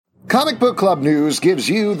Comic Book Club News gives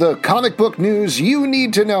you the comic book news you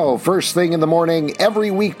need to know first thing in the morning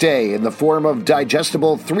every weekday in the form of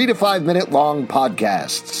digestible 3 to 5 minute long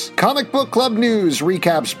podcasts. Comic Book Club News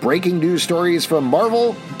recaps breaking news stories from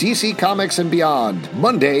Marvel, DC Comics, and beyond,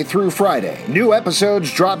 Monday through Friday. New episodes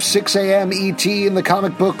drop 6 a.m. ET in the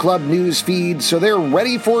Comic Book Club News feed, so they're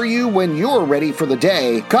ready for you when you're ready for the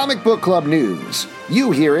day. Comic Book Club News.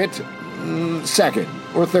 You hear it second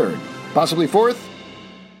or third, possibly fourth.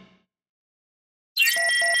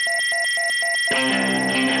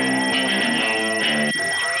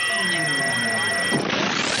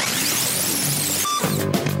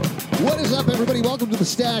 What is up, everybody? Welcome to The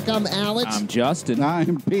Stack. I'm Alex. I'm Justin.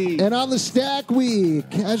 I'm Pete. And on The Stack, we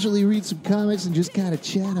casually read some comics and just kind of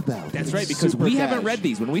chat about them. That's right, because we haven't read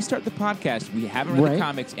these. When we start the podcast, we haven't read the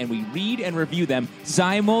comics, and we read and review them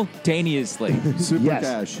simultaneously. Super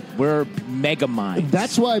cash. We're mega minds.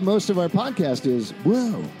 That's why most of our podcast is,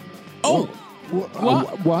 whoa. Oh!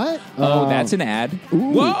 What? Oh, that's an ad. Ooh.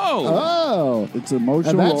 Whoa! Oh. It's an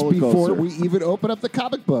emotional And that's roller before coaster. we even open up the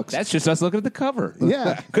comic books. That's just us looking at the cover.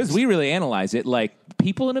 Yeah. Because we really analyze it like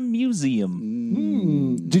people in a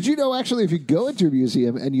museum. Did you know, actually, if you go into a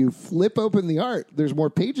museum and you flip open the art, there's more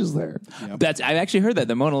pages there? I've actually heard that.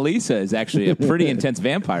 The Mona Lisa is actually a pretty intense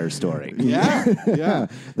vampire story. Yeah.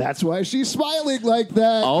 That's why she's smiling like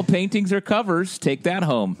that. All paintings are covers. Take that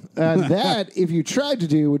home. And that, if you tried to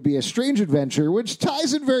do, would be A Strange Adventure, which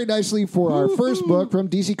ties in very nicely for our first book from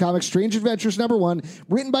DC Comics, Strange Adventures #1,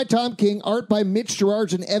 written by Tom King, art by Mitch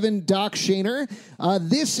Gerads and Evan Doc Shaner.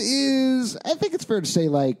 This is, I think it's fair to say,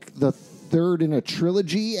 like the third in a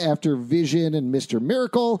trilogy after Vision and Mr.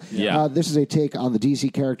 Miracle. Yeah. This is a take on the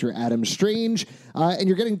DC character Adam Strange. And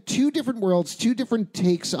you're getting two different worlds, two different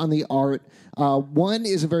takes on the art. One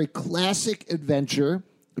is a very classic adventure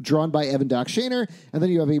drawn by Evan Doc Shaner, and then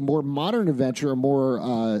you have a more modern adventure, a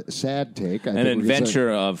more sad take. An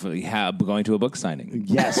adventure of going to a book signing.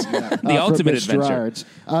 Yes. The ultimate adventure.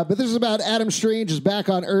 But this is about Adam Strange is back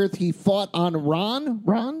on Earth. He fought on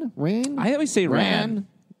Rain? I always say Ran.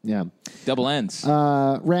 Yeah. Double N's.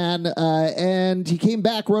 Ran, and he came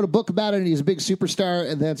back, wrote a book about it, and he's a big superstar,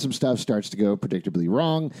 and then some stuff starts to go predictably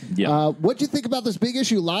wrong. Yeah. What do you think about this big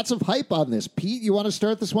issue? Lots of hype on this. Pete, you want to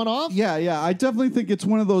start this one off? Yeah. I definitely think it's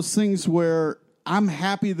one of those things where I'm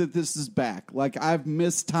happy that this is back. Like, I've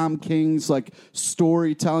missed Tom King's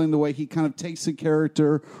storytelling, the way he kind of takes a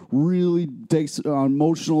character, really takes an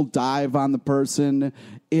emotional dive on the person.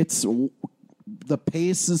 The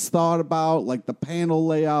pace is thought about, like the panel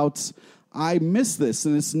layouts. I miss this,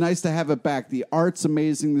 and it's nice to have it back. The art's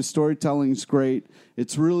amazing. The storytelling's great.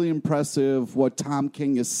 It's really impressive what Tom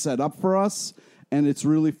King has set up for us, and it's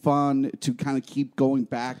really fun to kind of keep going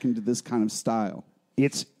back into this kind of style.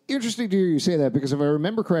 It's interesting to hear you say that, because if I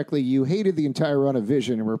remember correctly, you hated the entire run of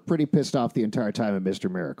Vision and were pretty pissed off the entire time of Mr.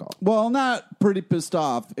 Miracle. Well, not pretty pissed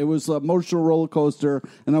off. It was an emotional roller coaster,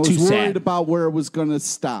 and I was Too worried sad. about where it was going to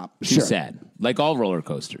stop. Too sad. Like all roller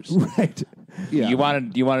coasters. Right. Yeah. You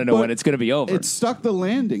want to know But when it's going to be over. It stuck the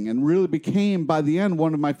landing and really became, by the end,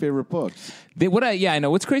 one of my favorite books. I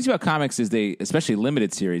know. What's crazy about comics is especially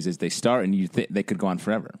limited series, is they start and they could go on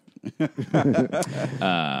forever.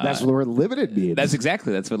 That's what the word limited means.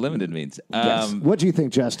 That's what limited means. Yes. What do you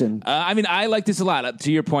think, Justin? I like this a lot.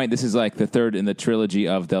 To your point, this is like the third in the trilogy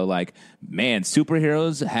of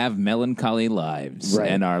superheroes have melancholy lives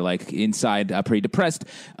and are inside pretty depressed.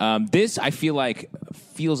 This, I feel like,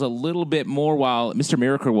 feels a little bit more, while Mr.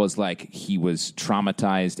 Miracle was he was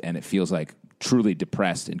traumatized, and it feels like truly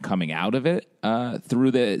depressed and coming out of it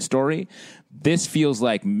through the story. This feels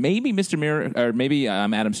like maybe Mr. Miracle, or maybe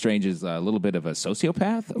Adam Strange is a little bit of a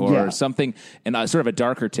sociopath or something, and sort of a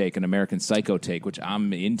darker take, an American Psycho take, which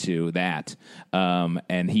I'm into that.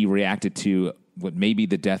 And he reacted to what maybe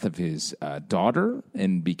the death of his daughter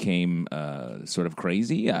and became sort of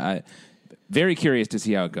crazy. Very curious to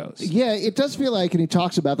see how it goes. Yeah, it does feel like, and he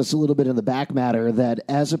talks about this a little bit in the back matter, that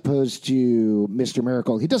as opposed to Mr.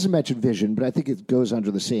 Miracle, he doesn't mention Vision, but I think it goes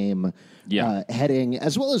under the same heading,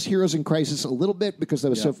 as well as Heroes in Crisis a little bit, because that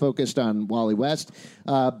was so focused on Wally West.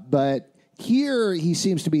 But here he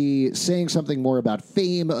seems to be saying something more about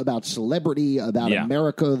fame, about celebrity, about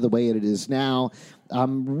America the way it is now.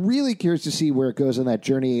 I'm really curious to see where it goes on that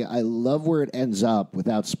journey. I love where it ends up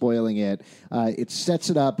without spoiling it. It sets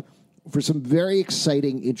it up for some very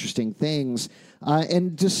exciting, interesting things.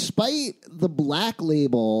 And despite the black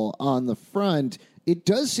label on the front, it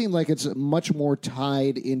does seem like it's much more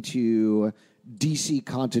tied into DC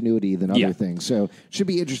continuity than other things. So it should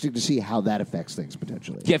be interesting to see how that affects things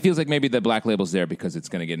potentially. Yeah, it feels like maybe the black label's there because it's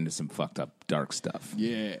going to get into some fucked up dark stuff.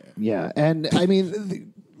 Yeah. Yeah. And I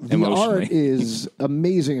mean, The art is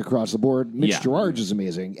amazing across the board. Mitch Gerards is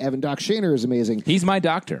amazing. Evan Doc Shaner is amazing. He's my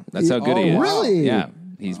doctor. That's how good he is. Really? Yeah.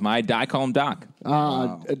 He's I call him Doc.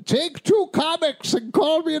 Take 2 comics and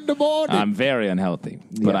call me in the morning. I'm very unhealthy,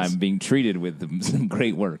 but I'm being treated with some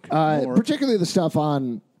great work. Particularly the stuff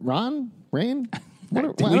on Rain?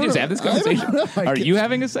 Did we just have this conversation? Are you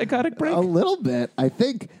having a psychotic break? A little bit. I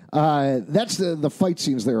think that's the fight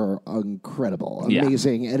scenes there are incredible,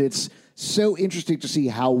 amazing, and it's so interesting to see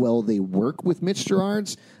how well they work with Mitch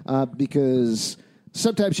Gerards because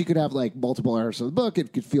sometimes you could have like multiple arcs of the book.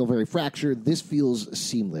 It could feel very fractured. This feels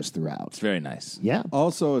seamless throughout. It's very nice. Yeah.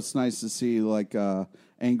 Also, it's nice to see like a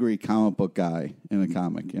angry comic book guy in a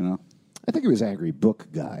comic, you know? I think it was Angry Book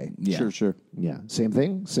Guy. Yeah. Sure. Yeah. Same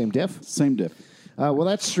thing? Same diff? Same diff. Well,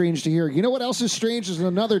 that's strange to hear. You know what else is strange? Is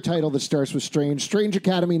another title that starts with strange. Strange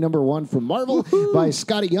Academy #1 from Marvel by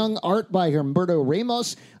Scotty Young, art by Humberto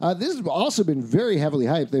Ramos. This has also been very heavily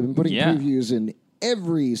hyped. They've been putting previews in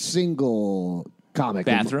every single comic.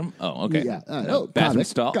 Bathroom? Oh, okay. Yeah. Bathroom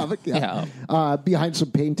stall? Comic, yeah. Behind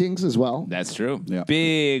some paintings as well. That's true. Yeah.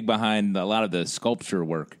 Big behind a lot of the sculpture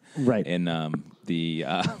work. Right. In the.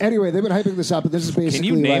 Anyway, they've been hyping this up, but this is basically.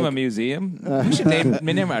 Can you name like, a museum? We should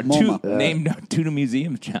name our name 2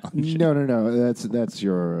 museums challenge. No. That's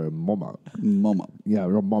your mama. Yeah,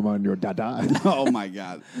 your mama and your dada. Oh my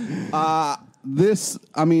God.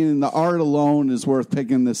 The art alone is worth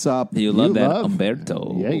picking this up. You love that,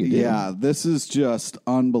 Umberto. Yeah, you do. Yeah, this is just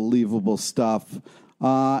unbelievable stuff.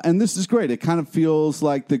 And this is great. It kind of feels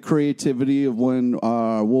like the creativity of when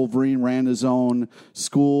Wolverine ran his own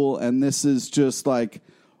school. And this is just like,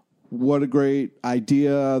 what a great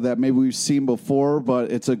idea that maybe we've seen before, but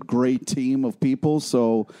it's a great team of people.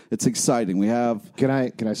 So it's exciting. We have. Can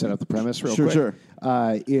I set up the premise real quick? Sure.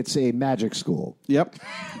 It's a magic school. Yep.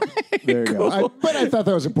 There you go. But I thought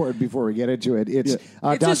that was important before we get into it. It's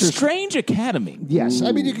a strange academy. Yes. Ooh.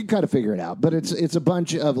 I mean, you can kind of figure it out, but it's a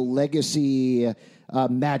bunch of legacy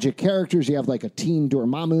magic characters. You have like a teen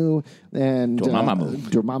Dormammu and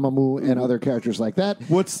Dormammu and other characters like that.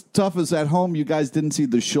 What's tough is at home you guys didn't see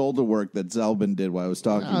the shoulder work that Zelbin did while I was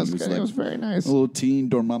talking. It was very nice. A little teen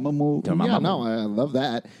Dormammu. Yeah, no, I love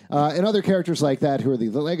that. And other characters like that who are the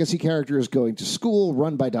legacy characters going to school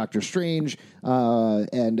run by Doctor Strange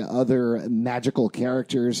and other magical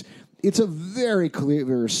characters. It's a very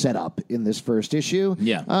clever setup in this first issue.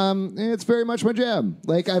 Yeah. It's very much my jam.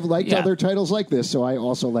 Like, I've liked other titles like this, so I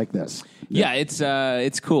also like this. Yeah,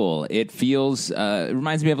 it's cool. It feels, it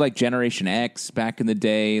reminds me of like Generation X back in the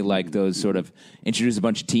day, like those sort of introduce a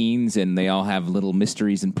bunch of teens and they all have little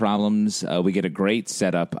mysteries and problems. We get a great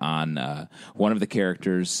setup on one of the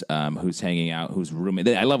characters who's hanging out, who's roommate.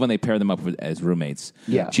 I love when they pair them up as roommates.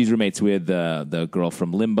 Yeah. She's roommates with the girl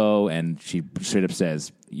from Limbo, and she straight up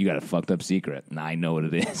says, "You got a fucked up secret." And I know what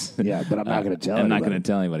it is. Yeah, but I'm not going to tell I'm anybody. not going to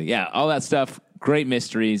tell anybody. Yeah, all that stuff. Great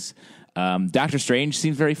mysteries. Doctor Strange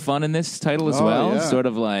seems very fun in this title as well. Yeah. Sort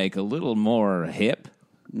of like a little more hip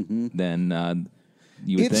than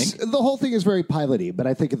you would think. The whole thing is very piloty, but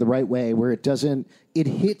I think in the right way where it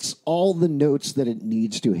hits all the notes that it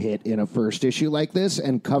needs to hit in a first issue like this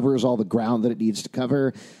and covers all the ground that it needs to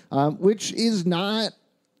cover, which is not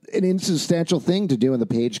an insubstantial thing to do in the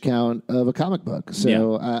page count of a comic book.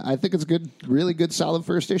 So I think it's a really good, solid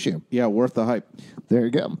first issue. Yeah, worth the hype. There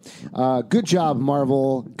you go. Good job,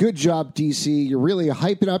 Marvel. Good job, DC. You're really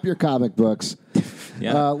hyping up your comic books.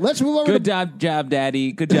 Yeah. Let's move over Good job,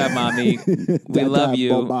 Daddy. Good job, Mommy. We love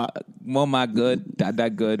you. Mama good. Dada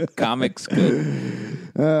good. Comics good.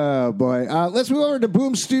 Oh, boy. Let's move over to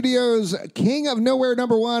Boom Studios' King of Nowhere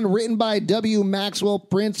 #1, written by W. Maxwell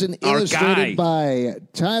Prince and illustrated by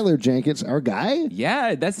Tyler Jenkins. Our guy?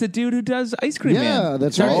 Yeah, that's the dude who does Ice Cream Man. Yeah,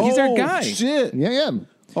 that's right. He's our guy. Shit. Yeah.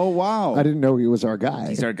 Oh, wow. I didn't know he was our guy.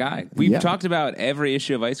 He's our guy. We've talked about every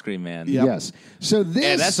issue of Ice Cream Man. Yep. Yes. So this...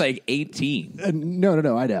 And that's like 18. No,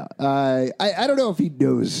 I know. I don't know if he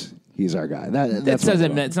knows he's our guy.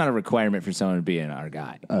 It's not a requirement for someone to be our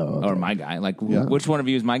guy. Oh, okay. Or my guy. Like, which one of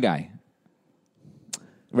you is my guy?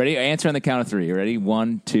 Ready? Answer on the count of 3. You ready?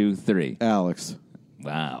 1, 2, 3. Alex.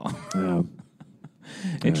 Wow. Yeah.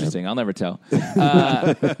 Interesting. I'll never tell.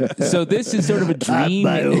 So this is sort of a dream.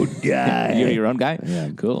 I'm my own guy. You're your own guy? Yeah.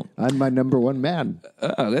 Cool. I'm my #1 man.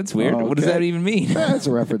 Oh, that's weird. Oh, What does okay. that even mean? That's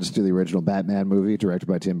a reference to the original Batman movie directed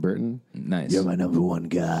by Tim Burton. Nice. You're my #1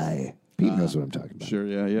 guy. Pete knows what I'm talking about. Sure,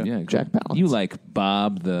 yeah. Yeah, Jack Palance. You like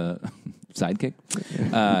Bob the sidekick,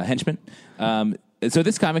 henchman. So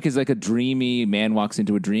this comic is like a dreamy man walks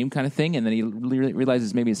into a dream kind of thing, and then he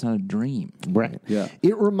realizes maybe it's not a dream. Right. Yeah.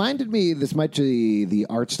 It reminded me, this might be the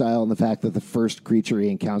art style and the fact that the first creature he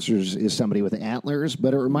encounters is somebody with antlers,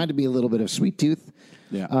 but it reminded me a little bit of Sweet Tooth.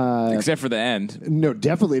 Except for the end. No,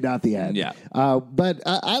 definitely not the end. Yeah. But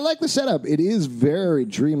I like the setup. It is very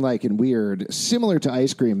dreamlike and weird, similar to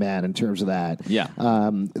Ice Cream Man in terms of that. Yeah.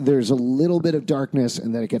 There's a little bit of darkness,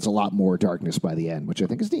 and then it gets a lot more darkness by the end, which I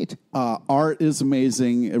think is neat. Art is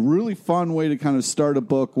amazing. A really fun way to kind of start a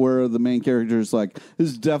book where the main character is like, this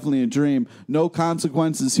is definitely a dream. No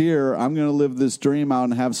consequences here. I'm going to live this dream out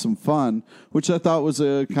and have some fun, which I thought was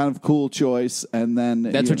a kind of cool choice. And then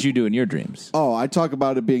That's what you do in your dreams. Oh, I talk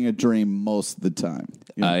about it being a dream most of the time.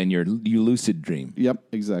 In your lucid dream. Yep,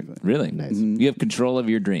 exactly. Really? Nice. You have control of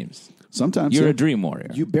your dreams. Sometimes. You're a dream warrior.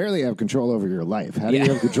 You barely have control over your life. How do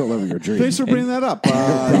you have control over your dreams? Thanks for bringing that up.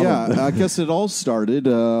 I guess it all started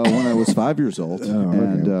when I was 5 years old.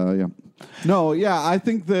 I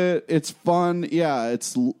think that it's fun. Yeah,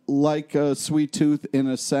 it's like a Sweet Tooth in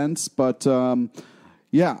a sense, but I'm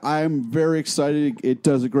very excited. It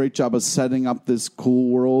does a great job of setting up this cool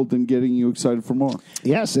world and getting you excited for more.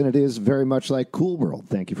 Yes, and it is very much like Cool World.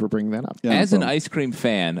 Thank you for bringing that up. Yeah, As an ice cream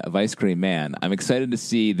fan of Ice Cream Man, I'm excited to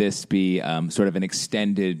see this be sort of an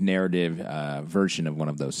extended narrative version of one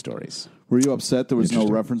of those stories. Were you upset there was no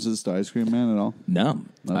references to Ice Cream Man at all? No,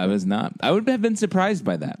 I was not. I would have been surprised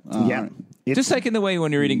by that. Yeah. Right. Just like in the way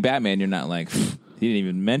when you're reading Batman, you're not like, he didn't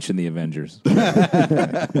even mention the Avengers.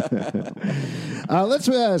 Let's.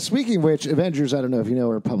 Speaking of which, Avengers, I don't know if you know,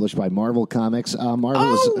 are published by Marvel Comics.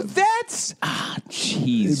 Marvel is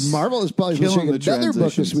publishing another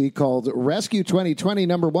book this week called Rescue 2020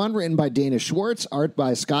 #1, written by Dana Schwartz, art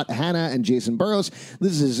by Scott Hanna and Jason Burrows.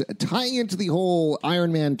 This is tying into the whole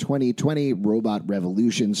Iron Man 2020 Robot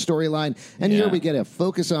Revolution storyline, and here we get a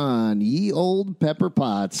focus on ye old Pepper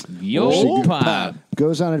Potts. Ye old Pop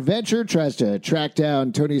goes on adventure, tries to track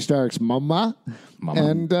down Tony Stark's mama.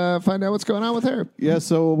 And find out what's going on with her. Yeah,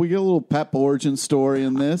 so we get a little Pep origin story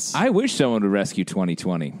in this. I wish someone would rescue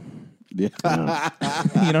 2020. Yeah. You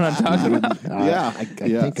know what I'm talking about? I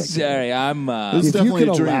think I Sorry, I'm. This is if you definitely could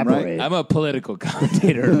a dream, elaborate. right? I'm a political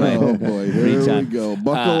commentator. In my Oh boy, free here time. we go.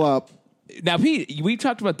 Buckle up. Now, Pete, we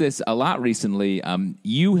talked about this a lot recently.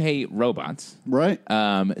 You hate robots, Right.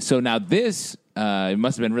 so now this it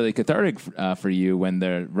must have been really cathartic for you when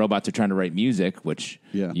the robots are trying to write music, which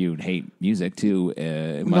you hate music too.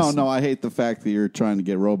 No, I hate the fact that you're trying to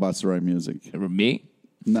get robots to write music. Me?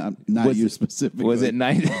 Not you specifically. Was it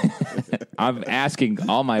nice? I'm asking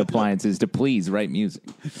all my appliances to please write music.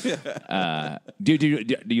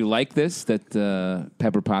 Do you like this, that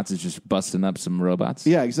Pepper Potts is just busting up some robots?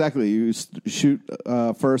 Yeah, exactly. You shoot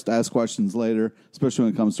first, ask questions later, especially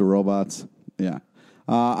when it comes to robots. Yeah.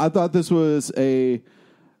 I thought this was a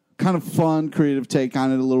kind of fun, creative take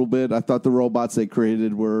on it a little bit. I thought the robots they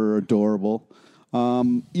created were adorable.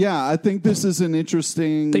 I think this is an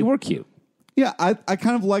interesting... They were cute. Yeah, I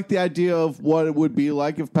kind of like the idea of what it would be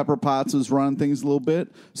like if Pepper Potts was running things a little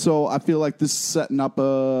bit. So I feel like this is setting up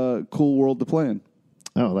a cool world to play in.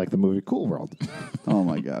 Oh, like the movie Cool World. Oh,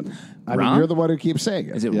 my God. I mean, you're the one who keeps saying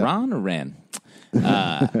it. Is it Ron or Ran?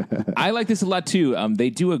 I like this a lot, too. They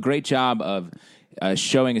do a great job of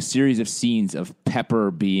showing a series of scenes of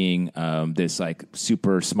Pepper being this like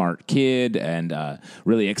super smart kid and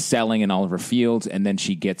really excelling in all of her fields, and then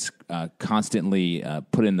she gets constantly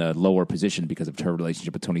put in the lower position because of her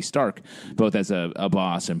relationship with Tony Stark, both as a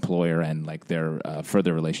boss, employer, and like their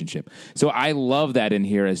further relationship. So I love that in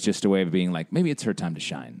here as just a way of being like, maybe it's her time to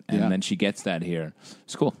shine, and then she gets that here.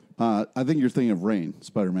 It's cool. I think you're thinking of Rain,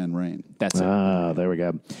 Spider-Man Rain. That's it. There we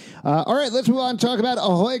go. All right, let's move on and talk about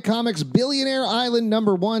Ahoy Comics Billionaire Island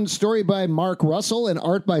 #1, story by Mark Russell and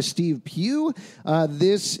art by Steve Pugh.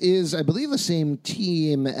 This is, I believe, the same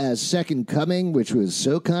team as Second Coming, which was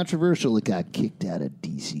so controversial it got kicked out of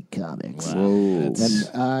DC Comics. Whoa.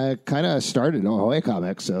 And kind of started Ahoy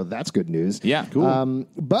Comics, so that's good news. Yeah, cool.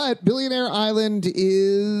 But Billionaire Island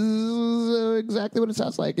is exactly what it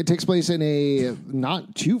sounds like. It takes place in a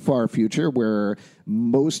not too far future where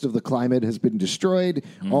most of the climate has been destroyed.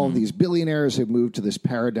 All of these billionaires have moved to this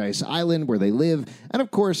paradise island where they live. And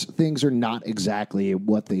of course, things are not exactly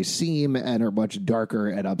what they seem and are much darker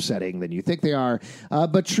and upsetting than you think they are.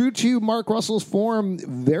 But true to Mark Russell's form,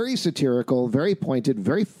 very satirical, very pointed,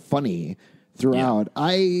 very funny throughout. Yeah.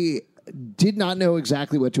 I did not know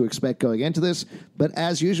exactly what to expect going into this, but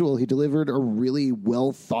as usual, he delivered a really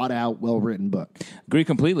well thought out, well written book. Agree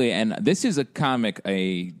completely. And this is a comic.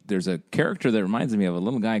 There's a character that reminds me of a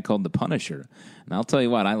little guy called the Punisher, and I'll tell you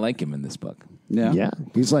what, I like him in this book. Yeah,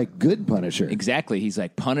 he's like good Punisher. Exactly, he's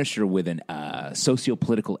like Punisher with an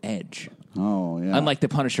socio-political edge. Oh yeah. Unlike the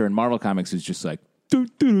Punisher in Marvel Comics, who's just like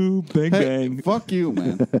bang hey, bang. Fuck you,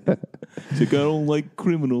 man. It's like I don't like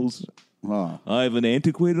criminals. I have an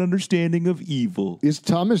antiquated understanding of evil. Is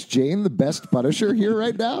Thomas Jane the best Punisher here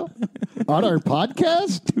right now on our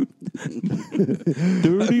podcast?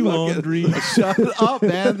 Dirty laundry. Shut up,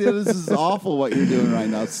 man. This is awful what you're doing right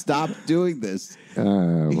now. Stop doing this.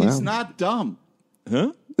 He's not dumb.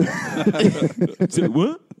 Huh? So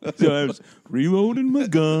what? So I was reloading my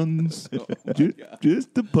guns.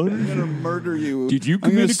 Just the Punisher. I'm going to murder you. Did you I'm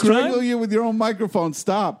going commit to a crime? strangle you with your own microphone.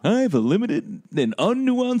 Stop. I have a limited and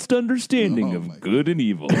unnuanced understanding of good and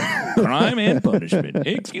evil, crime and punishment.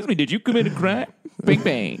 Hey, excuse me, did you commit a crime? Bing,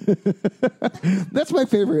 bang. That's my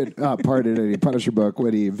favorite part in any Punisher book,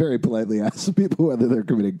 when he very politely asks people whether they're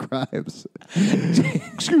committing crimes.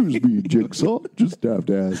 Excuse me, Jigsaw. Just have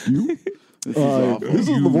to ask you. This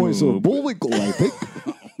is the voice of Bullwinkle, I think.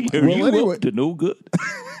 Are Well, you anyway. up to no good?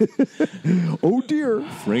 Oh, dear.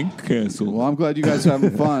 Frank Castle. Well, I'm glad you guys are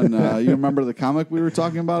having fun. You remember the comic we were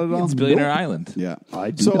talking about at all? It's Billionaire Island. Yeah. I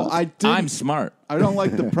do So not. I'm smart. I don't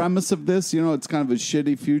like the premise of this. You know, it's kind of a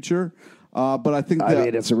shitty future. But I think that... I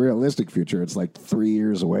mean, it's a realistic future. It's like 3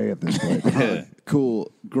 years away at this point.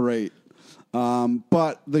 Cool. Great.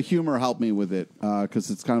 But the humor helped me with it because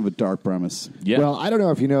it's kind of a dark premise. Yeah. Well, I don't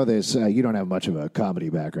know if you know this. You don't have much of a comedy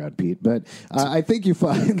background, Pete, but I think you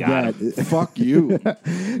find that... Fuck you.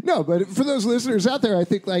 No, but for those listeners out there, I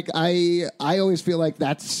think like I always feel like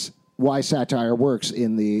that's why satire works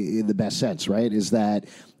in the best sense, right? Is that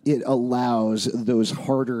it allows those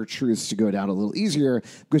harder truths to go down a little easier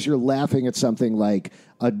because you're laughing at something like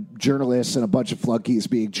a journalist and a bunch of flunkies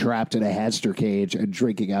being trapped in a hamster cage and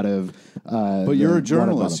drinking out of. But you're a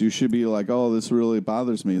journalist. You should be like, oh, this really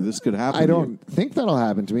bothers me. This could happen. I to don't think that'll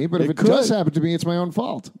happen to me, but if it could. does happen to me, it's my own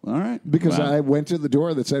fault. you. All right. Because Wow. I went to the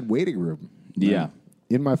door that said waiting room. Yeah.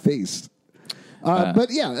 In my face. But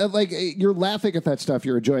yeah, like you're laughing at that stuff,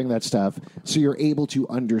 you're enjoying that stuff, so you're able to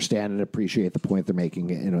understand and appreciate the point they're making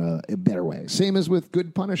in a better way. Same as with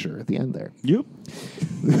Good Punisher at the end there. Yep.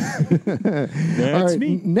 That's All right,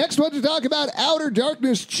 me. next one to talk about Outer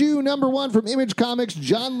Darkness Chew, #1 from Image Comics.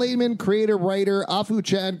 John Layman, creator, writer, Afu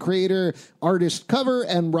Chan, creator, artist, cover,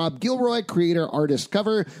 and Rob Gilroy, creator, artist,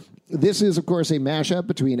 cover. This is, of course, a mashup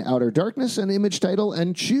between Outer Darkness, an Image title,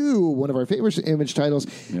 and Chew, one of our favorite Image titles.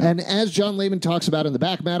 Yeah. And as John Layman talks about in the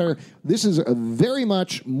back matter, this is very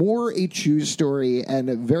much more a Chew story and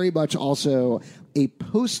very much also a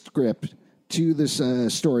postscript to this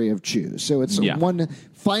story of Chew. So it's one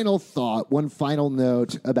final thought, one final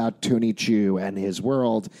note about Tony Chew and his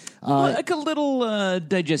world. Like a little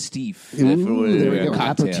digestif. Ooh, there we go.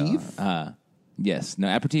 Cocktail. Aperitif? Yes. No,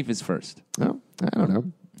 aperitif is first. Oh, I don't know.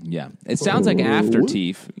 Yeah. It sounds like after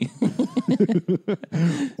teeth.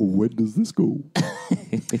 When does this go?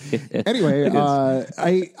 Anyway,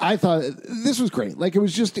 I thought this was great. Like it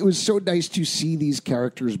was so nice to see these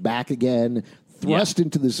characters back again, thrust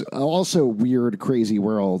into this also weird, crazy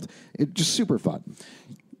world. It just super fun.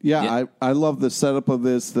 Yeah. I love the setup of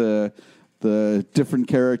this, the different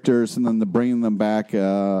characters, and then the bringing them back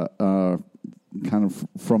kind of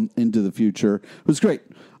from into the future. It was great.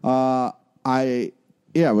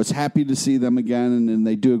 I was happy to see them again, and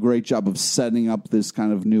they do a great job of setting up this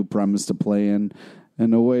kind of new premise to play in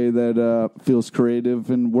a way that feels creative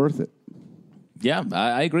and worth it. Yeah,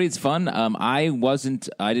 I agree. It's fun. I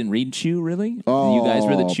didn't read Chew, really. Oh, you guys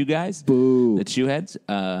were the Chew guys. Boo. The Chew heads.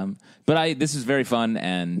 But this is very fun.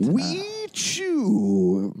 And We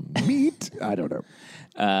chew meat. I don't know.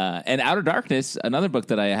 and Outer Darkness, another book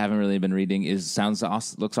that I haven't really been reading, looks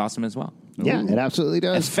awesome as well. Yeah, it absolutely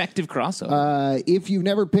does. Effective crossover. If you've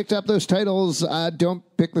never picked up those titles, don't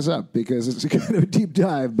pick this up because it's kind of a deep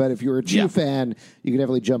dive. But if you're a Chew fan, you can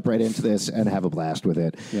definitely jump right into this and have a blast with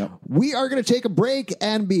it. Yep. We are going to take a break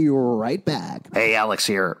and be right back. Hey, Alex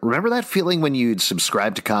here. Remember that feeling when you'd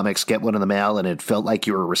subscribe to comics, get one in the mail, and it felt like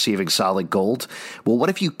you were receiving solid gold? Well, what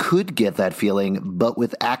if you could get that feeling, but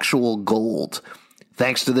with actual gold?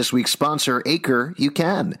 Thanks to this week's sponsor, Acre, you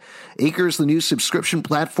can. Acre is the new subscription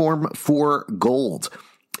platform for gold.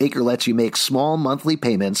 Acre lets you make small monthly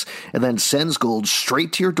payments and then sends gold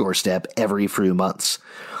straight to your doorstep every few months.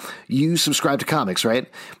 You subscribe to comics, right?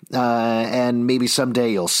 And maybe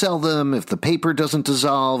someday you'll sell them if the paper doesn't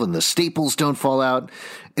dissolve and the staples don't fall out.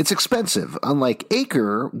 It's expensive, unlike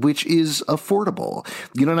Acre, which is affordable.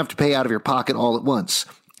 You don't have to pay out of your pocket all at once.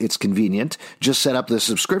 It's convenient. Just set up the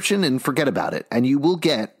subscription and forget about it, and you will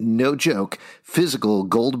get, no joke, physical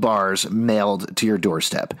gold bars mailed to your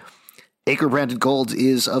doorstep. Acre branded gold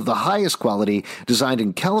is of the highest quality, designed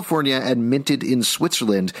in California and minted in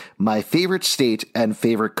Switzerland, my favorite state and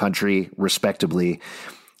favorite country, respectively.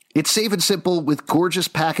 It's safe and simple with gorgeous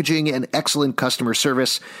packaging and excellent customer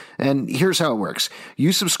service. And here's how it works.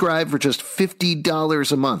 You subscribe for just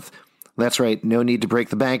 $50 a month. That's right. No need to break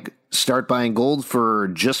the bank. Start buying gold for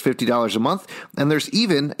just $50 a month. And there's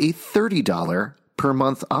even a $30 per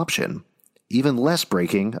month option. Even less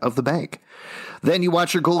breaking of the bank. Then you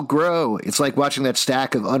watch your gold grow. It's like watching that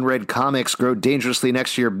stack of unread comics grow dangerously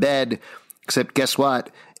next to your bed. Except guess what?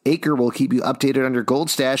 Acre will keep you updated on your gold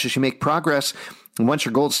stash as you make progress. And once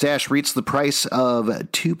your gold stash reaches the price of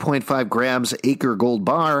 2.5 grams Acre Gold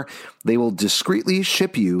Bar, they will discreetly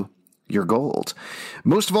ship you your gold.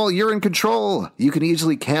 Most of all, you're in control. You can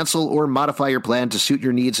easily cancel or modify your plan to suit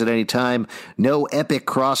your needs at any time. No epic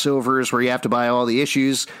crossovers where you have to buy all the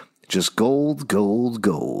issues. Just gold, gold,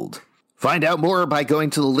 gold. Find out more by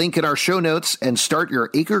going to the link in our show notes and start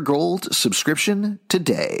your Acre Gold subscription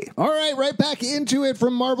today. All right, right back into it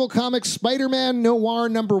from Marvel Comics. Spider-Man Noir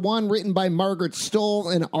 #1, written by Margaret Stoll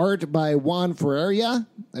and art by Juan Ferreira.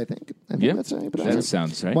 I think that's how you pronounce it. That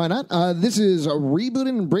sounds right. Why not? This is a reboot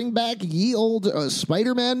and bring back ye old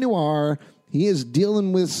Spider-Man Noir. He is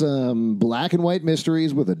dealing with some black and white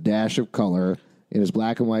mysteries with a dash of color. In his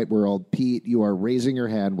black and white world, Pete, you are raising your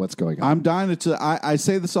hand. What's going on? I'm dying to. I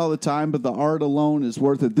say this all the time, but the art alone is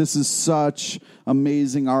worth it. This is such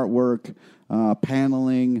amazing artwork,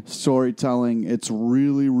 paneling, storytelling. It's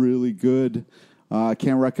really, really good. I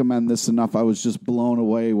can't recommend this enough. I was just blown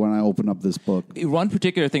away when I opened up this book. One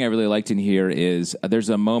particular thing I really liked in here is there's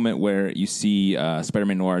a moment where you see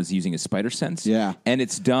Spider-Man Noir is using his spider sense. Yeah. And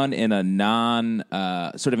it's done in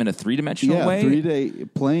a sort of in a three-dimensional way.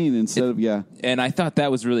 3D plane instead of, And I thought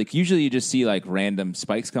that was really, usually you just see like random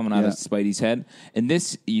spikes coming out of Spidey's head. And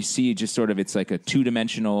this, you see just sort of, it's like a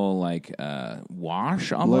two-dimensional like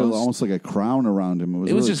wash almost. Almost like a crown around him. It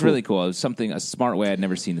was really just cool. Really cool. It was something, a smart way I'd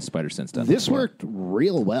never seen the spider sense done This before. worked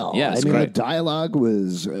real well. Yeah, I mean, the dialogue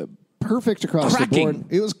was perfect across the board.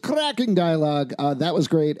 It was cracking dialogue. That was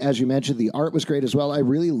great. As you mentioned, the art was great as well. I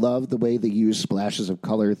really loved the way they used splashes of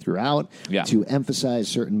color throughout to emphasize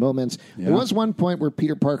certain moments. Yeah. There was one point where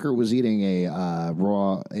Peter Parker was eating a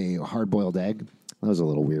hard-boiled egg. That was a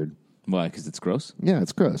little weird. Why? Because it's gross? Yeah,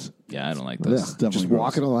 it's gross. Yeah, I don't like this. Just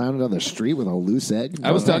walking around down the street with a loose egg.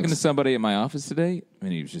 I was talking to somebody at my office today,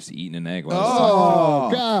 and he was just eating an egg.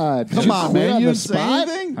 God. Come on, man. You didn't say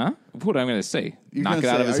anything? Huh? What am I going to say? Knock it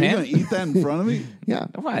out of his hand? Are you going to eat that in front of me? Yeah.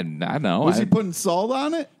 I don't know. Was he putting salt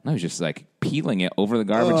on it? No, he was just like peeling it over the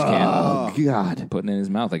garbage can. Oh, God. Putting it in his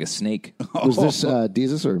mouth like a snake. Was this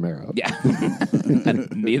Jesus or Romero? Yeah.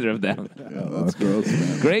 Neither of them. Yeah, that's gross,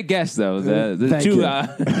 man. Great guess, though. The two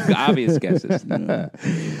obvious guesses.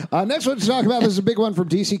 Next one to talk about, this is a big one from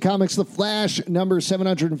DC Comics, The Flash, number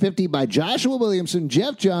 750 by Joshua Williamson,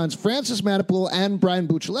 Jeff Johns, Francis Manapul, and Brian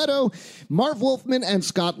Buccellato, Marv Wolfman and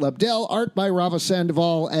Scott Lobdell, art by Rava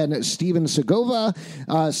Sandoval and Steven Segovia,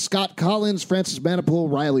 Scott Collins, Francis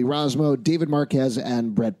Manapul, Riley Rosmo, David Marquez,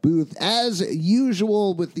 and Brett Booth. As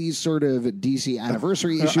usual with these sort of DC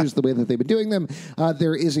anniversary issues, the way that they've been doing them,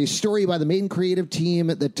 there is a story by the main creative team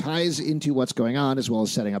that ties into what's going on as well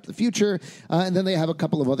as setting up the future. And then they have a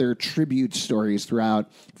couple of other tribute stories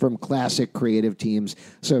throughout from classic creative teams.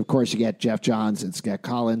 So, of course, you get Jeff Johns and Scott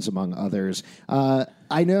Collins, among others.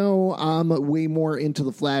 I know I'm way more into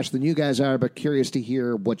The Flash than you guys are, but curious to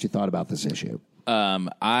hear what you thought about this issue.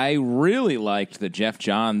 I really liked the Jeff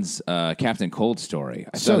Johns Captain Cold story.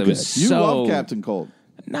 I so thought it was good. You love Captain Cold.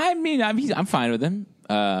 I mean, I'm fine with him.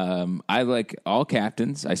 I like all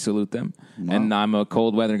captains. I salute them, and I'm a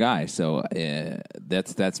cold weather guy. So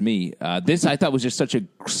that's me. This I thought was just such a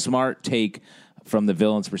smart take from the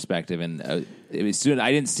villain's perspective, and it was soon.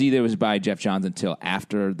 I didn't see that it was by Jeff Johns until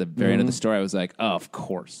after the very end of the story. I was like, oh, of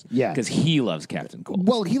course, because he loves Captain Cold.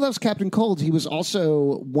 Well, he loves Captain Cold. He was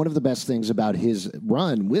also one of the best things about his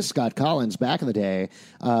run with Scott Collins back in the day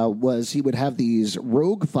was he would have these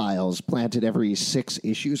rogue files planted every 6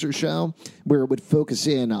 issues or so, where it would focus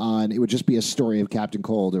in on. It would just be a story of Captain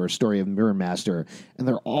Cold or a story of Mirror Master, and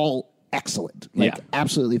they're all excellent,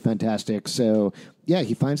 absolutely fantastic. So. Yeah,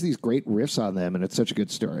 he finds these great riffs on them, and it's such a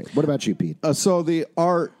good story. What about you, Pete? So the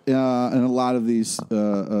art in a lot of these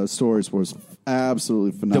stories was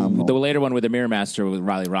absolutely phenomenal. The later one with the Mirror Master with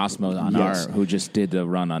Riley Rossmo on who just did the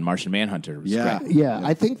run on Martian Manhunter. Was great. Yeah.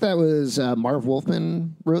 I think that was Marv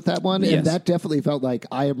Wolfman wrote that one, and that definitely felt like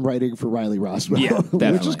I am writing for Riley Rossmo,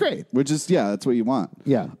 which is great. Which is, that's what you want.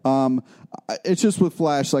 Yeah. It's just with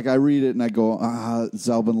Flash, like I read it and I go,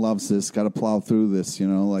 Zelbin loves this, got to plow through this,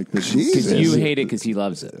 like this. Because you hate it because he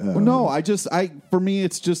loves it. Well, no, for me,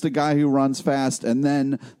 it's just a guy who runs fast, and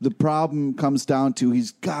then the problem comes down to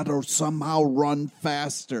he's got to somehow run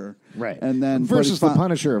faster. Right. And then versus the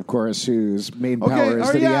Punisher, of course, whose main power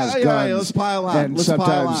is that he has guns. Yeah, let's pile on. And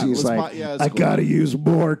sometimes he's I got to use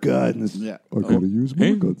more guns. Yeah. I got to use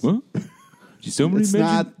more guns. What? It's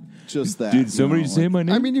not just that. Did somebody say my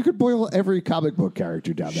name? I mean, you could boil every comic book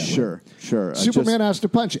character down that way. Sure. Superman has to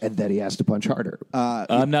punch, and then he has to punch harder.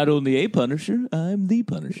 I'm not only a Punisher, I'm the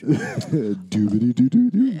Punisher.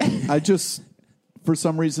 I just, for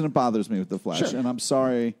some reason, it bothers me with the Flash, Sure. and I'm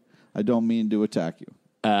sorry. I don't mean to attack you.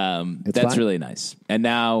 That's fine. really nice. And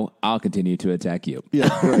now I'll continue to attack you. Yeah,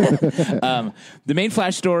 The main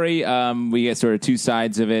Flash story, we get sort of two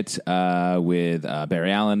sides of it with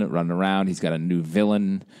Barry Allen running around. He's got a new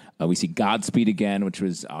villain. We see Godspeed again, which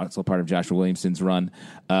was also part of Joshua Williamson's run.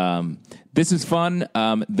 This is fun.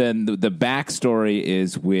 Then the backstory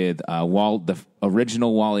is with the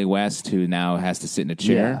original Wally West, who now has to sit in a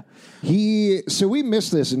chair. So we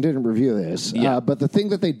missed this and didn't review this. Yeah. But the thing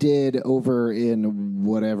that they did over in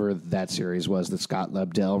whatever that series was that Scott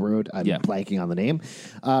Lebdell wrote, I'm blanking on the name.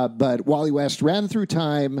 But Wally West ran through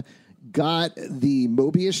time, got the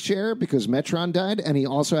Mobius chair because Metron died, and he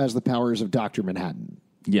also has the powers of Dr. Manhattan.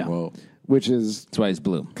 Yeah. Whoa. Which is That's why he's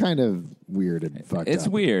blue. kind of weird and fucked up. It's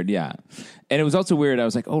weird, yeah. And it was also weird. I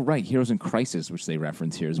was like, oh, right, Heroes in Crisis, which they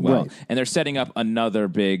reference here as well. Right. And they're setting up another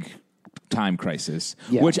big time crisis,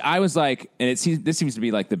 Yeah. which I was like, and this seems to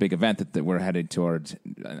be like the big event that we're headed towards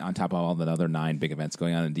on top of all the other 9 big events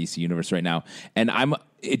going on in DC Universe right now. And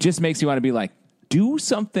it just makes you want to be like, do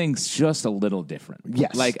something just a little different.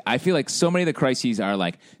 Yes. Like, I feel like so many of the crises are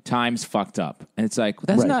like, time's fucked up. And it's like,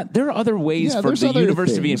 that's Right. not, there are other ways for there's the other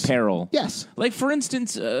universe to be in things. peril. Yes. Like, for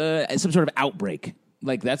instance, some sort of outbreak.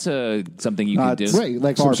 Like, that's something you could do. Right,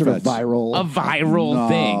 like some sort of Far-fetched. viral. A viral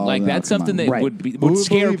thing. Like, that's come something on. that Right. would Who would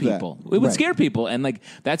scare believe that? people. It would Right. scare people. And, like,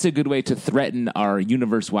 that's a good way to threaten our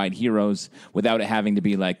universe-wide heroes without it having to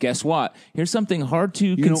be like, guess what? Here's something hard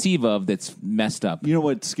to conceive of that's messed up. You know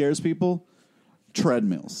what scares people?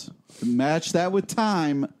 Treadmills. Match that with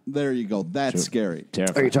time. There you go. That's scary. Are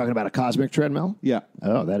Terrifying. you talking about a cosmic treadmill? Yeah.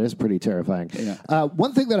 Oh, that is pretty terrifying. Yeah.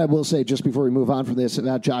 One thing that I will say just before we move on from this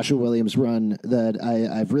about Joshua Williams' run that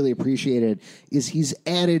I've really appreciated is he's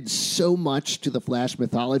added so much to the Flash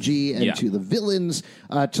mythology and to the villains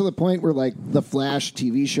to the point where, like, the Flash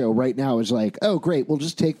TV show right now is like, oh, great, we'll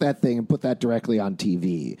just take that thing and put that directly on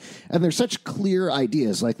TV. And there's such clear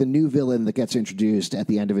ideas, like the new villain that gets introduced at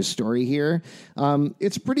the end of his story here.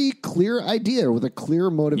 It's a pretty clear idea with a clear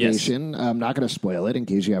motivation. I'm not going to spoil it in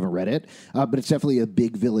case you haven't read it, but it's definitely a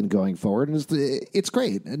big villain going forward, and it's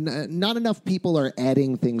great. And not enough people are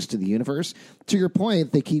adding things to the universe. To your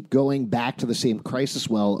point, they keep going back to the same crisis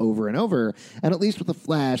well over and over, and at least with the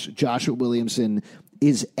Flash, Joshua Williamson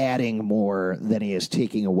is adding more than he is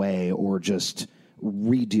taking away or just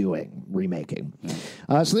remaking.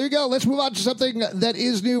 So there you go. Let's move on to something that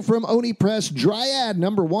is new from Oni Press. Dryad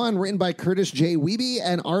 #1, written by Curtis J. Wiebe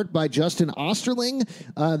and art by Justin Osterling.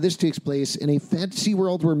 This takes place in a fantasy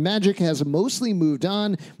world where magic has mostly moved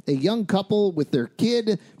on. A young couple with their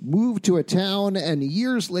kid move to a town, and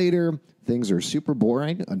years later, things are super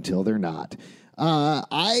boring until they're not.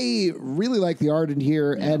 I really like the art in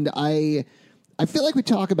here, and I feel like we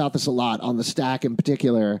talk about this a lot on the Stack in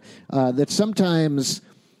particular, that sometimes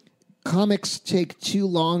comics take too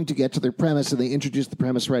long to get to their premise and they introduce the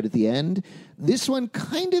premise right at the end. This one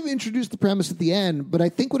kind of introduced the premise at the end, but I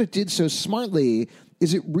think what it did so smartly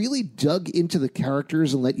is it really dug into the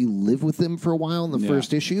characters and let you live with them for a while in the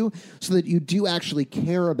first issue so that you do actually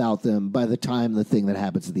care about them by the time the thing that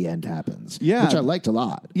happens at the end happens, which I liked a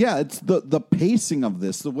lot. Yeah, it's the pacing of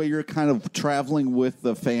this, the way you're kind of traveling with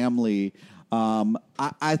the family.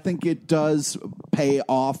 I think it does pay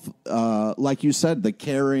off, like you said, the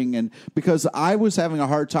caring, and because I was having a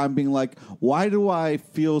hard time being like, why do I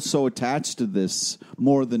feel so attached to this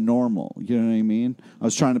more than normal? You know what I mean? I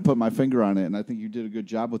was trying to put my finger on it, and I think you did a good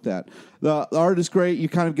job with that. The art is great. You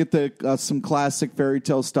kind of get the some classic fairy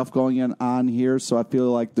tale stuff going on here, so I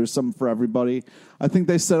feel like there's something for everybody. I think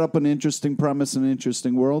they set up an interesting premise and an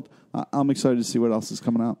interesting world. I'm excited to see what else is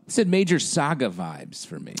coming out. It said major saga vibes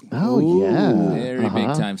for me. Oh, yeah. Very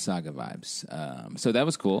big time saga vibes. So that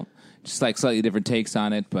was cool. Just like slightly different takes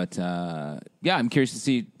on it. But yeah, I'm curious to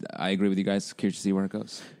see. I agree with you guys. Curious to see where it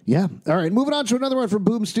goes. Yeah. All right. Moving on to another one from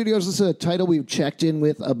Boom Studios. This is a title we've checked in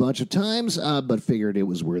with a bunch of times, but figured it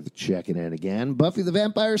was worth checking in again. Buffy the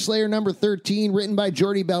Vampire Slayer #13, written by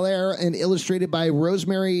Jordi Belair and illustrated by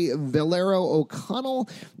Rosemary Valero O'Connell.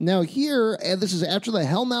 Now here, and this is after the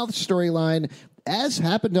Hellmouth storyline. As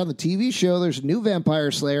happened on the TV show, there's a new vampire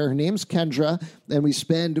slayer. Her name's Kendra, and we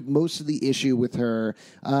spend most of the issue with her.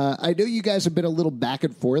 I know you guys have been a little back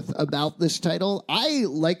and forth about this title. I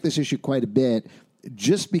like this issue quite a bit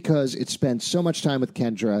just because it spent so much time with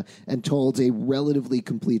Kendra and told a relatively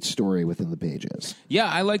complete story within the pages. Yeah,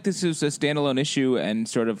 I like this as a standalone issue and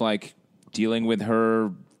sort of like dealing with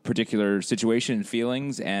her particular situation and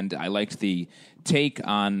feelings, and I liked the take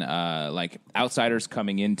on like outsiders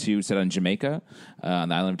coming into set on Jamaica, on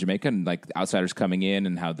the island of Jamaica, and like outsiders coming in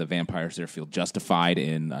and how the vampires there feel justified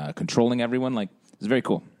in controlling everyone. Like, it's very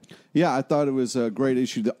cool. Yeah, I thought it was a great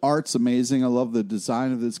issue. The art's amazing. I love the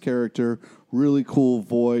design of this character. Really cool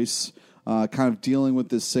voice. Kind of dealing with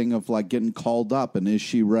this thing of like getting called up and is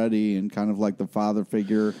she ready, and kind of like the father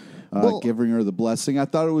figure giving her the blessing. I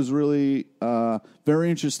thought it was really very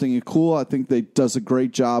interesting and cool. I think they does a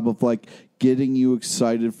great job of like getting you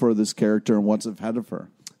excited for this character and what's ahead of her.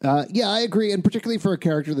 Yeah, I agree, and particularly for a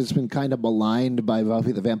character that's been kind of maligned by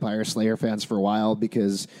Buffy the Vampire Slayer fans for a while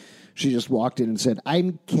because she just walked in and said,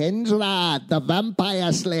 "I'm Kendra, the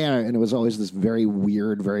Vampire Slayer," and it was always this very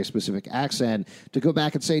weird, very specific accent. To go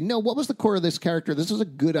back and say, "No, what was the core of this character? This is a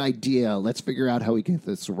good idea. Let's figure out how we get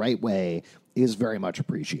this the right way," is very much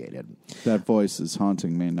appreciated. That voice is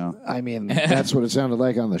haunting me now. I mean, that's what it sounded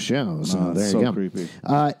like on the show. So there so you go. creepy.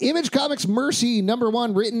 Image Comics Mercy,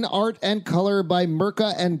 #1, written art and color by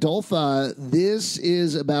Mirka and Dolpha. This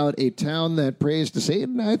is about a town that prays to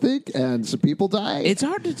Satan, I think, and some people die. It's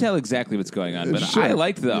hard to tell exactly what's going on, but Sure. I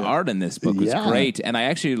liked the art in this book. It was Yeah. great, and I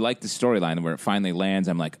actually liked the storyline where it finally lands.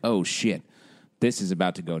 I'm like, oh, shit. This is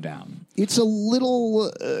about to go down. It's a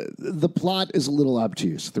little, the plot is a little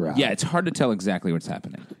obtuse throughout. Yeah, it's hard to tell exactly what's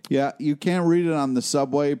happening. Yeah, you can't read it on the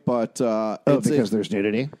subway, but Because there's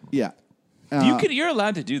nudity? yeah. You're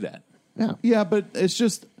allowed to do that. Yeah. Yeah, but it's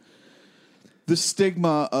just the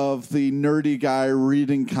stigma of the nerdy guy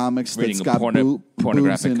reading comics Reading that's a got pornographic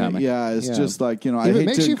boobs in comic. It. Yeah, it's Yeah. just like, I If hate it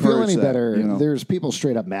makes to you feel encourage any that, better, there's people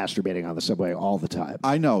straight up masturbating on the subway all the time.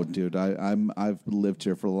 I know, dude. I've lived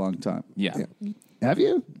here for a long time. Yeah. Have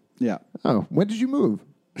you? Yeah. Oh, when did you move?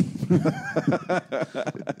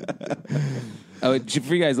 Oh,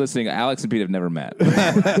 for you guys listening, Alex and Pete have never met. I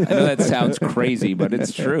know that sounds crazy, but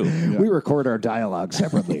it's true. We record our dialogue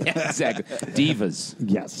separately. Exactly. Divas.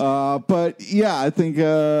 Yes. But yeah, I think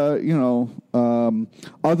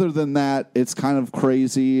other than that, it's kind of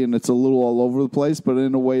crazy and it's a little all over the place, but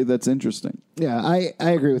in a way that's interesting. Yeah, I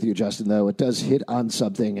agree with you, Justin, though. It does hit on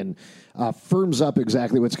something and firms up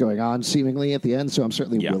exactly what's going on, seemingly, at the end. So I'm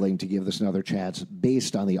certainly willing to give this another chance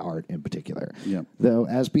based on the art in particular. Yeah. Though,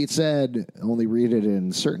 as Pete said, only read it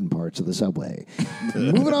in certain parts of the subway.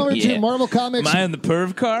 Moving over to Marvel Comics. Am I on the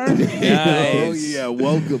perv car? Nice.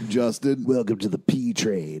 Welcome, Justin. Welcome to the P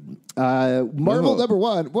trade. Marvel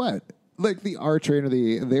 #1. What? Like the R train or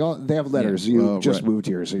they have letters. Yeah. You just moved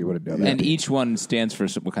here, so you wouldn't know that. And each one stands for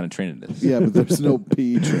what kind of train it is. Yeah, but there's no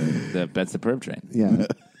P train. That's the perv train. Yeah.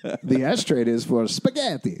 The S train is for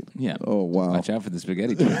spaghetti. Yeah. Oh, wow. Watch out for the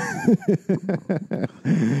spaghetti train.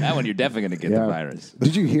 That one, you're definitely going to get the virus.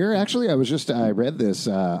 Did you hear? Actually, I read this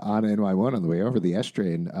on NY1 on the way over. The S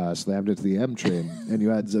train slammed into the M train, and you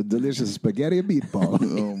had some delicious spaghetti and meatball.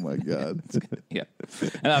 Oh, my God. Yeah.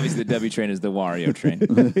 And obviously, the W train is the Wario train.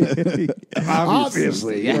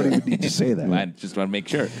 Obviously. You don't even need to say that. I just want to make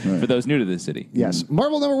sure for those new to the city. Yes.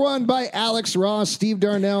 Marvel #1 by Alex Ross, Steve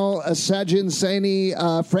Darnell, Sajin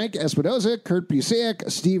Saini, Frank Espinoza, Kurt Busiek,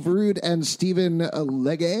 Steve Rude, and Stephen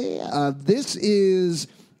Legge. This is,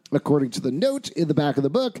 according to the note in the back of the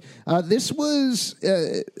book, this was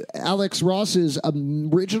Alex Ross's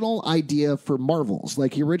original idea for Marvels.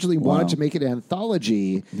 Like, he originally wanted to make an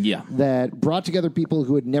anthology that brought together people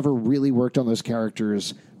who had never really worked on those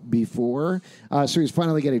characters before. So he's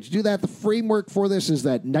finally getting to do that. The framework for this is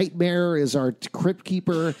that Nightmare is our crypt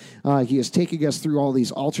keeper. He is taking us through all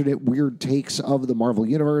these alternate weird takes of the Marvel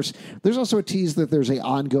Universe. There's also a tease that there's an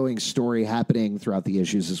ongoing story happening throughout the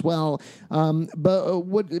issues as well.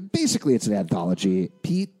 Basically, it's an anthology.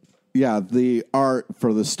 Pete? Yeah, the art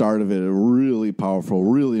for the start of it, really powerful,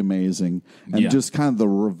 really amazing. And just kind of the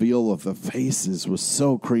reveal of the faces was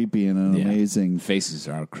so creepy and amazing. Faces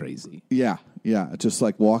are crazy. Yeah. Yeah, just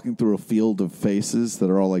like walking through a field of faces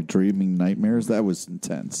that are all like dreaming nightmares. That was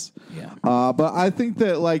intense. Yeah. But I think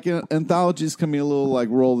that like anthologies can be a little like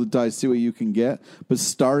roll the dice, see what you can get. But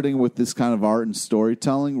starting with this kind of art and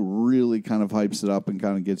storytelling really kind of hypes it up and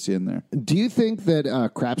kind of gets you in there. Do you think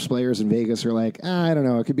that craps players in Vegas are like, I don't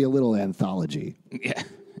know, it could be a little anthology? Yeah.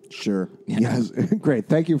 Sure. Yes. Great.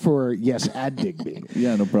 Thank you for adding me.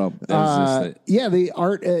 Yeah, no problem. The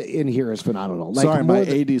art in here is phenomenal. Like, sorry, my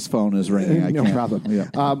 80s phone is ringing. No problem. Yeah.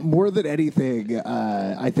 More than anything,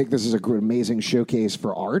 I think this is an amazing showcase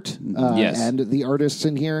for art and the artists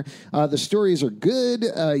in here. The stories are good.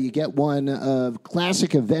 You get one of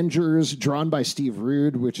classic Avengers drawn by Steve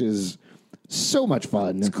Rude, which is So much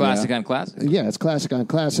fun. It's classic on classic. Yeah, it's classic on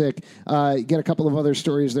classic. You get a couple of other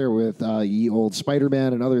stories there with ye old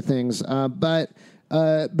Spider-Man and other things. But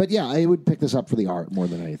yeah, I would pick this up for the art more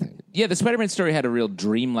than anything. Yeah, the Spider-Man story had a real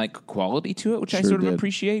dreamlike quality to it, which I sort of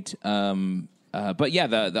appreciate. But yeah,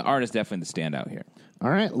 the art is definitely the standout here. All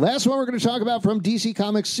right, last one we're going to talk about from DC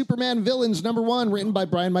Comics, Superman Villains #1, written by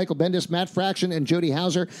Brian Michael Bendis, Matt Fraction, and Jody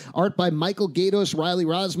Hauser. Art by Michael Gaydos, Riley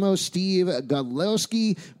Rosmo, Steve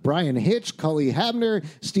Godlewski, Brian Hitch, Cully Habner,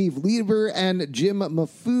 Steve Lieber, and Jim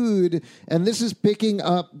Mahfood. And this is picking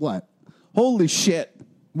up what? Holy shit.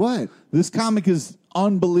 What? This comic is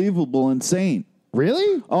unbelievable, insane.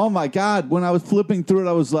 Really? Oh, my God. When I was flipping through it,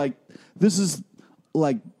 I was like, this is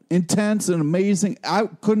like intense and amazing. I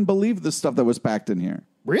couldn't believe the stuff that was packed in here.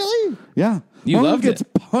 Really? Yeah. You Mongol loved gets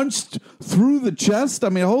it. punched through the chest. I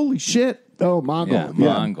mean, holy shit. Oh, Mongol. Yeah,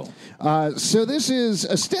 Mongol. So this is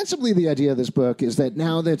ostensibly the idea of this book is that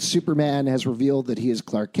now that Superman has revealed that he is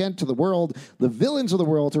Clark Kent to the world, the villains of the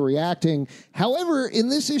world are reacting. However, in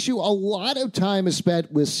this issue, a lot of time is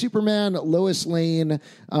spent with Superman, Lois Lane,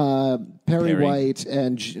 Perry White,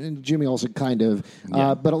 and Jimmy Olsen, kind of.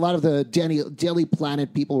 But a lot of the Daily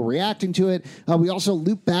Planet people reacting to it. We also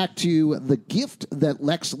loop back to the gift that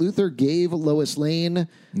Lex Luthor gave Lois Lane.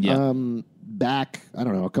 Yeah. Back, I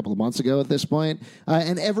don't know, a couple of months ago at this point.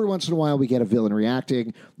 And every once in a while we get a villain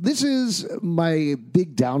reacting. This is my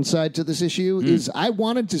big downside to this issue is I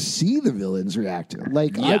wanted to see the villains react.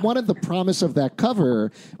 I wanted the promise of that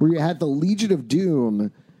cover where you had the Legion of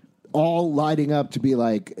Doom all lining up to be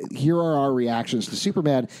like, here are our reactions to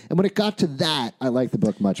Superman. And when it got to that, I liked the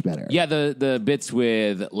book much better. Yeah, the bits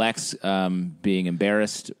with Lex being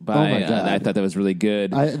embarrassed by, my God. I thought that was really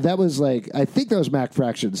good. I think that was Mac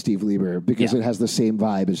Fraction, Steve Lieber, because it has the same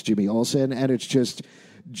vibe as Jimmy Olsen, and it's just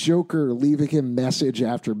Joker leaving him message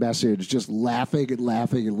after message, just laughing and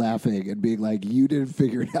laughing and laughing and being like, you didn't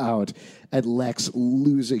figure it out, and Lex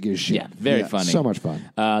losing his shit. Yeah, very funny. So much fun.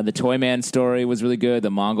 The Toyman story was really good.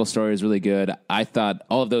 The Mongol story was really good. I thought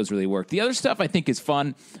all of those really worked. The other stuff I think is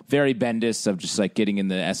fun, very Bendis, of just like getting in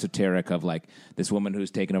the esoteric of like this woman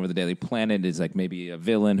who's taken over the Daily Planet is like maybe a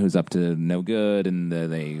villain who's up to no good, and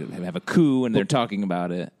they have a coup and they're talking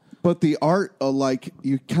about it. But the art,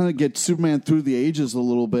 you kind of get Superman through the ages a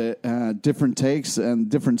little bit, different takes and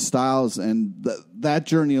different styles, and that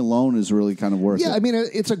journey alone is really kind of worth it. Yeah, I mean,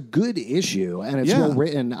 it's a good issue, and it's well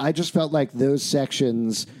written. I just felt like those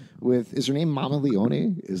sections with, is her name Mama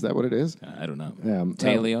Leone? Is that what it is? I don't know.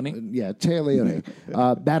 Taya Leone? Yeah, Taya Leone.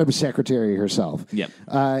 Madam Secretary herself. Yep.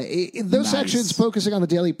 Those sections focusing on the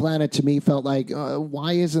Daily Planet to me felt like,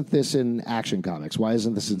 why isn't this in Action Comics? Why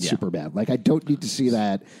isn't this in Superman? Like, I don't need to see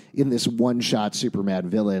that in this one-shot Superman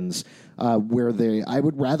villains where I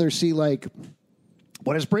would rather see, like,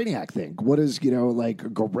 what does Brainiac think? What does, Gorilla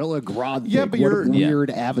Grodd think? But what weird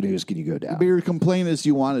avenues can you go down? But your complaint is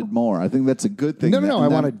you wanted more. I think that's a good thing. No, I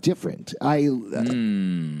want it different. There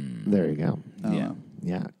you go.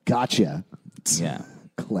 Yeah. Gotcha. Yeah.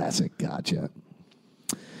 Classic gotcha.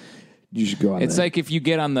 You should go on It's like if you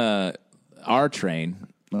get on the R train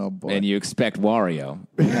and you expect Wario,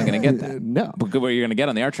 you're not going to get that. No. But what you're going to get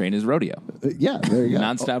on the R train is rodeo. Yeah, there you go.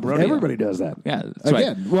 Nonstop rodeo. Everybody does that. Yeah.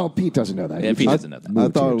 Well, Pete doesn't know that. Yeah, Pete doesn't know that. I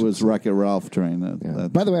thought it was Wreck-It Ralph train.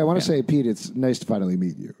 By the way, I want to say, Pete, it's nice to finally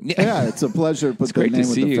meet you. Yeah, it's a pleasure to put It's great the name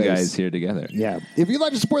to see with the you face. guys here together. Yeah. If you'd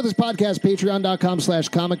like to support this podcast,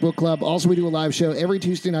 patreon.com/Comic Book Club. Also, we do a live show every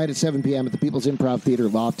Tuesday night at 7 p.m. at the People's Improv Theater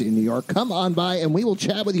Loft in New York. Come on by, and we will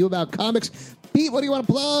chat with you about comics. Pete, what do you want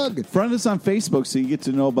to plug? Friend us on Facebook so you get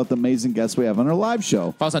to know about the amazing guests we have on our live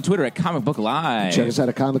show. Follow us on Twitter at Comic Book Live. Check us out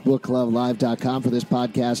at comicbookclublive.com for this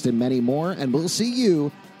podcast and many more, and we'll see you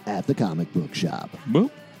at the comic book shop.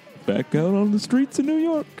 Boop. Back out on the streets of New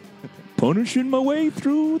York, punishing my way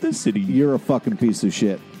through the city. You're a fucking piece of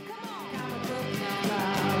shit.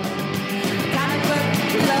 Comic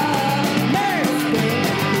book club.